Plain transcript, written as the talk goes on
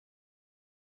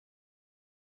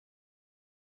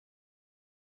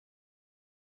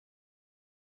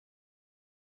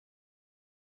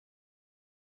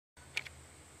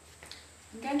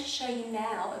I'm going to show you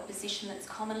now a position that's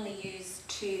commonly used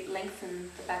to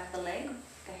lengthen the back of the leg,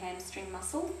 the hamstring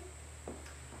muscle.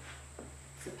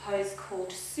 It's a pose called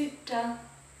Supta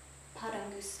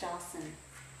Padangusthasana.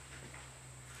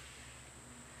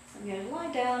 So I'm going to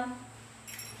lie down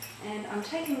and I'm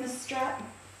taking the strap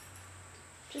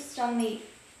just on the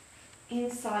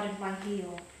inside of my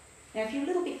heel. Now if you're a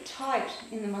little bit tight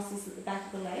in the muscles at the back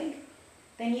of the leg,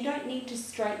 then you don't need to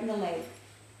straighten the leg.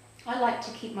 I like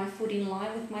to keep my foot in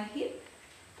line with my hip,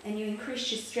 and you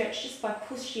increase your stretch just by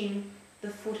pushing the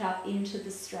foot up into the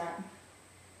strap.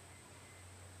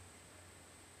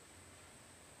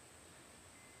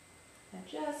 Now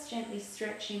just gently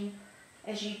stretching.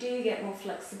 As you do get more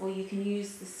flexible, you can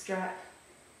use the strap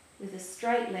with a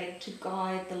straight leg to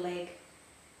guide the leg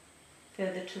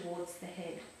further towards the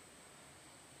head.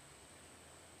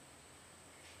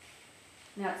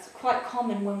 Now it's quite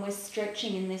common when we're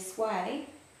stretching in this way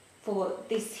for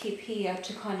this hip here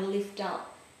to kind of lift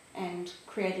up and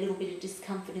create a little bit of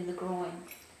discomfort in the groin.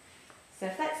 So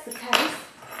if that's the case,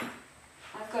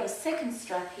 I've got a second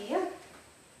strap here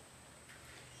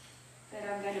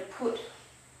that I'm going to put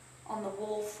on the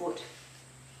wall foot.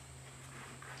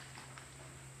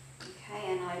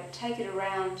 Okay, and I take it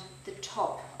around the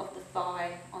top of the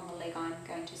thigh on the leg I'm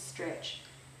going to stretch.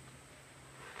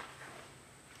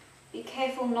 Be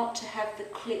careful not to have the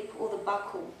clip or the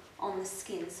buckle on the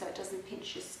skin so it doesn't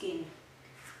pinch your skin.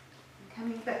 And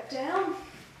coming back down.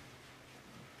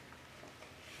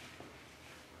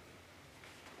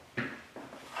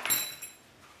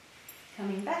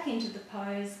 Coming back into the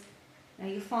pose. Now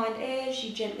you'll find as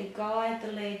you gently guide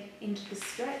the leg into the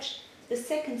stretch, the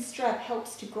second strap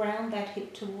helps to ground that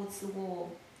hip towards the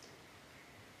wall.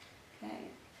 Okay,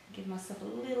 give myself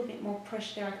a little bit more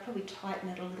pressure there. I could probably tighten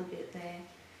it a little bit there.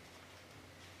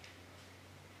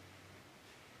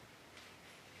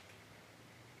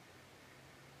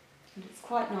 And it's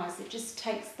quite nice, it just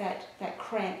takes that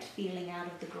cramped feeling out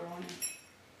of the groin.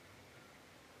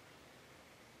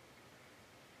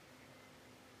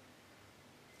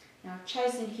 Now I've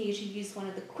chosen here to use one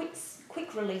of the quick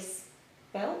release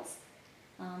belts,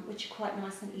 which are quite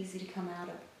nice and easy to come out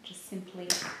of. Just simply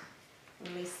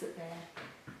release it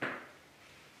there.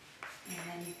 And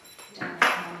then down it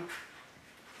comes.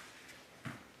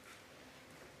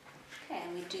 Okay,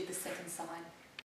 and we do the second side.